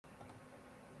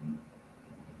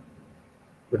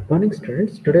Good morning,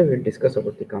 students. Today we'll discuss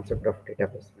about the concept of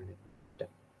database management.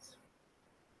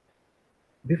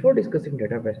 Before discussing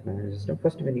database management system,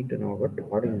 first we need to know about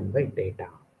what do you mean by data.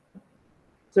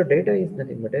 So data is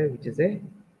nothing but which is a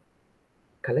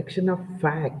collection of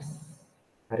facts,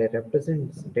 or it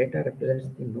represents data represents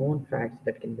the known facts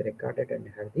that can be recorded and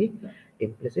have the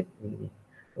implicit meaning.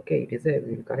 Okay, it is a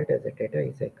we'll call it as a data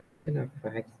is a collection of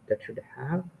facts that should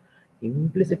have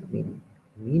implicit meaning.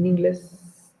 Meaningless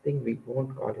thing we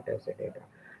won't call it as a data.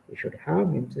 We should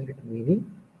have implicit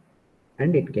meaning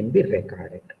and it can be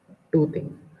recorded. Two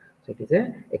things. So it is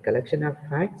a collection of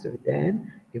facts with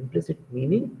an implicit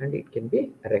meaning and it can be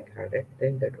recorded.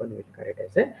 Then that one will call it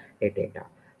as a data.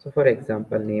 So for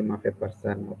example, name of a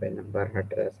person, mobile number,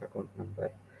 address, account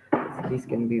number. So these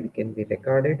can be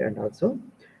recorded and also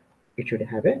it should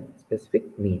have a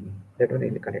specific meaning. That one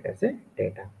will call it as a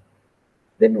data.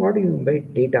 Then what do you mean by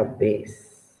database?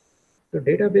 So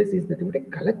database is nothing but a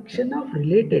collection of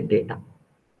related data.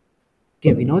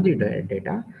 Okay, we know the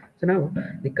data. So now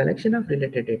the collection of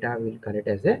related data will call it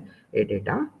as a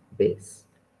database.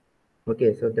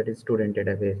 Okay, so that is student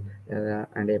database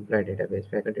and employee database,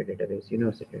 faculty database,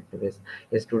 university database.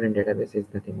 A student database is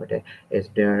nothing but a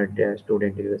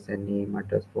student username,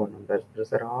 address, phone numbers.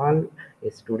 Those are all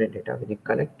a student data. When you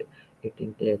collect it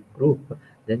into a group,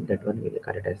 then that one will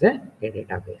call it as a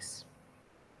database.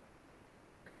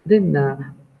 Then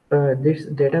this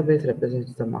database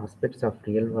represents some aspects of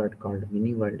real world called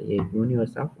mini world, a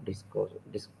universe of discourse.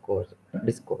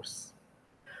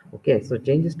 Okay, so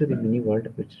changes to the mini world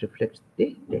which reflects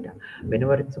the data.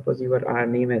 Whenever suppose your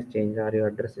name has changed or your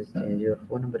address is changed, your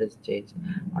phone number is changed,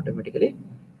 automatically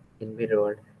in mini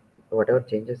world, whatever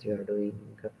changes you are doing,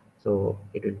 so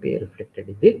it will be reflected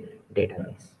in the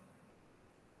database.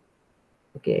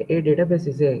 Okay, a database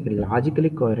is a logically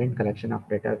coherent collection of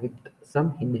data with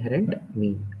some inherent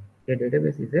meaning. A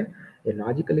database is a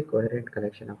logically coherent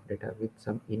collection of data with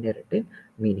some inherent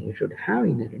meaning. You should have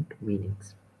inherent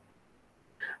meanings.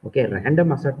 Okay,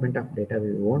 random assortment of data,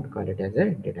 we won't call it as a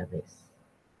database.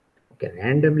 Okay,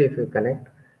 randomly if you collect,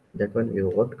 that one we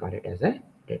won't call it as a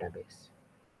database.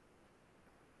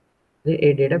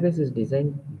 A database is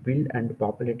designed, built, and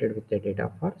populated with the data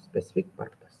for specific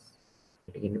purpose.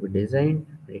 It can be designed,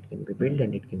 it can be built,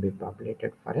 and it can be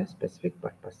populated for a specific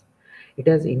purpose. It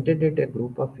has intended a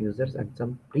group of users and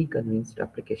some pre-convinced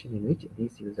application in which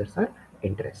these users are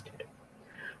interested.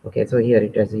 Okay, so here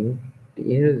it has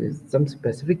some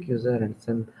specific user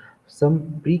and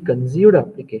some preconceived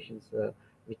applications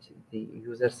which the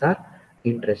users are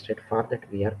interested for that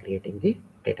we are creating the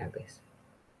database.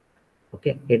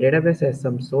 Okay, a database has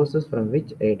some sources from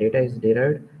which a data is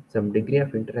derived, some degree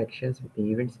of interactions with the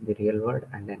events in the real world,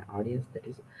 and an audience that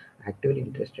is actively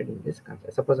interested in this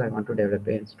concept. Suppose I want to develop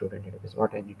a student database.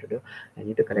 What I need to do? I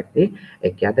need to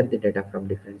gather the data from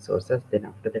different sources. Then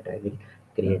after that, I will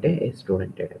create a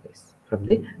student database from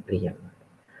the real world.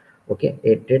 Okay,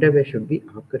 a database should be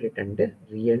accurate and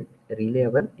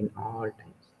reliable in all times.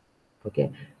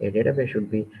 Okay, a database should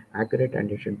be accurate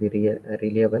and it should be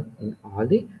reliable in all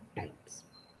the times.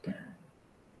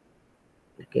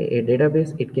 Okay, a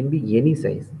database, it can be any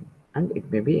size and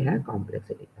it may be a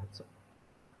complexity also.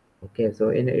 Okay, so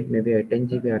it may be a 10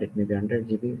 GB or it may be 100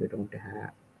 GB. We don't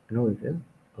have no issue.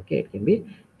 Okay, it can be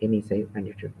any size and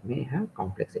it should may have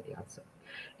complexity also.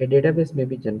 A database may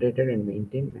be generated and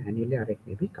maintained manually or it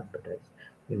may be computerized.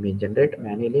 We may generate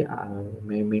manually,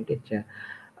 may maintain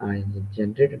uh,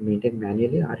 generate and maintain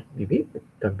manually or it may be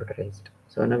computerized.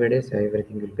 So nowadays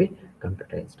everything will be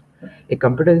computerized. A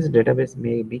computerized database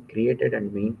may be created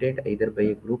and maintained either by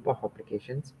a group of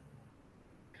applications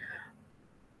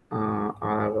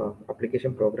are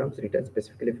application programs written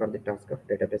specifically for the task of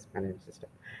database management system.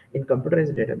 In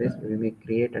computerized database, we may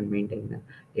create and maintain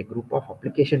a group of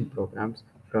application programs.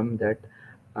 From that,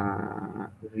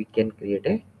 we can create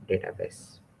a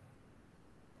database.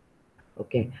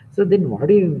 Okay, so then what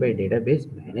do you mean by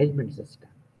database management system?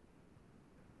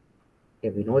 Okay,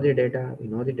 we know the data, we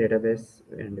know the database,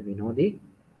 and we know the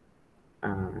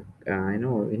I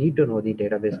know we need to know the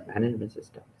database management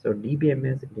system. So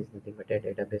DBMS, it is nothing but a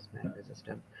database management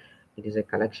system. It is a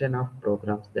collection of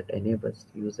programs that enables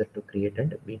user to create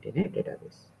and maintain a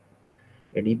database.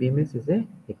 A DBMS is a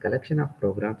collection of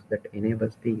programs that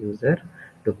enables the user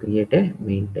to create a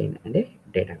maintain and a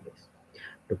database.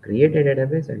 To create a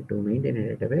database and to maintain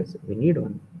a database, we need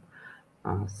one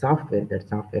software. That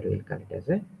software will call it as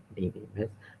a DBMS.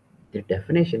 The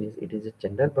definition is it is a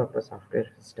general purpose software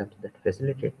systems that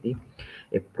facilitate the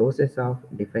a process of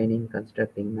defining,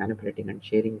 constructing, manipulating, and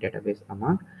sharing database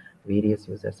among various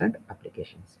users and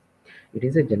applications. It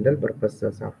is a general purpose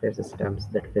software systems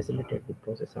that facilitate the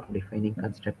process of defining,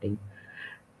 constructing,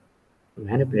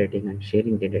 manipulating, and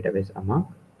sharing the database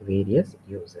among various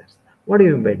users. What do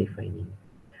you mean by defining?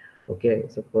 Okay,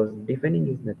 suppose defining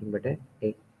is nothing but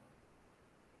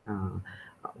uh,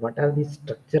 what are the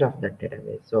structure of that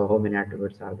database. So how many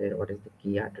attributes are there? What is the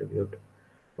key attribute?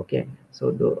 Okay,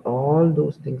 so all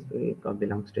those things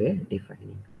belongs to a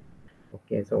defining.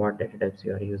 Okay, so what data types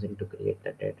you are using to create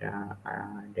the data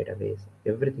database,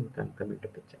 everything can come into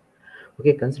picture.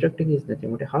 Okay, constructing is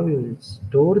nothing but how you will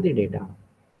store the data.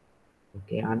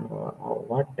 Okay, and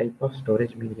what type of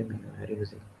storage medium you are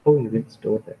using, how you will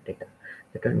store that data.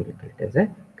 That one will create as a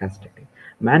constructing.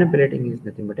 Manipulating is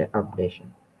nothing but a updation.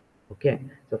 Okay,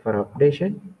 so for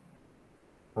updation,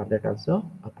 for that also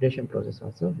updation process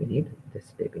also we need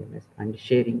this DBMS, and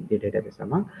sharing the database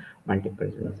among multiple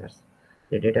users.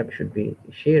 The data should be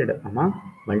shared among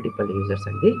multiple users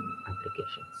and the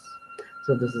applications.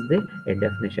 So this is the a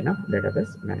definition of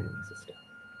database management system.